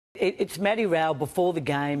it's Matty Rowell before the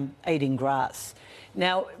game eating grass.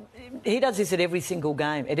 Now, he does this at every single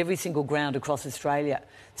game, at every single ground across Australia.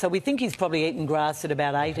 So we think he's probably eaten grass at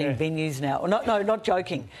about 18 venues now. No, not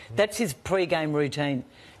joking. That's his pre-game routine.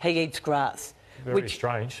 He eats grass. Very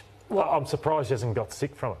strange. Well, I'm surprised he hasn't got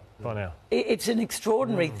sick from it by now. It's an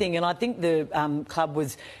extraordinary thing, and I think the club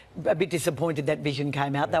was a bit disappointed that vision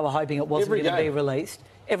came out. They were hoping it wasn't going to be released.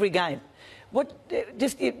 Every game. What?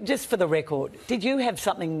 Just for the record, did you have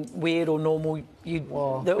something weird or normal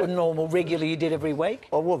regular you did every week?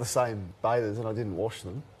 I wore the same bathers and I didn't wash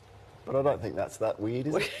them. But I don't think that's that weird,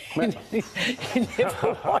 is it? You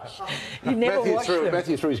never washed them.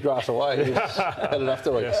 Matthew threw his grass away. He had enough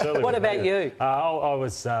to eat. Yeah, what about you? I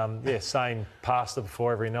was, same pasta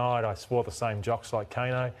before every night. I wore the same jocks like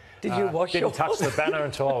Kano. Did you wash Didn't touch the banner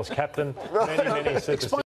until I was captain. Many superstitions.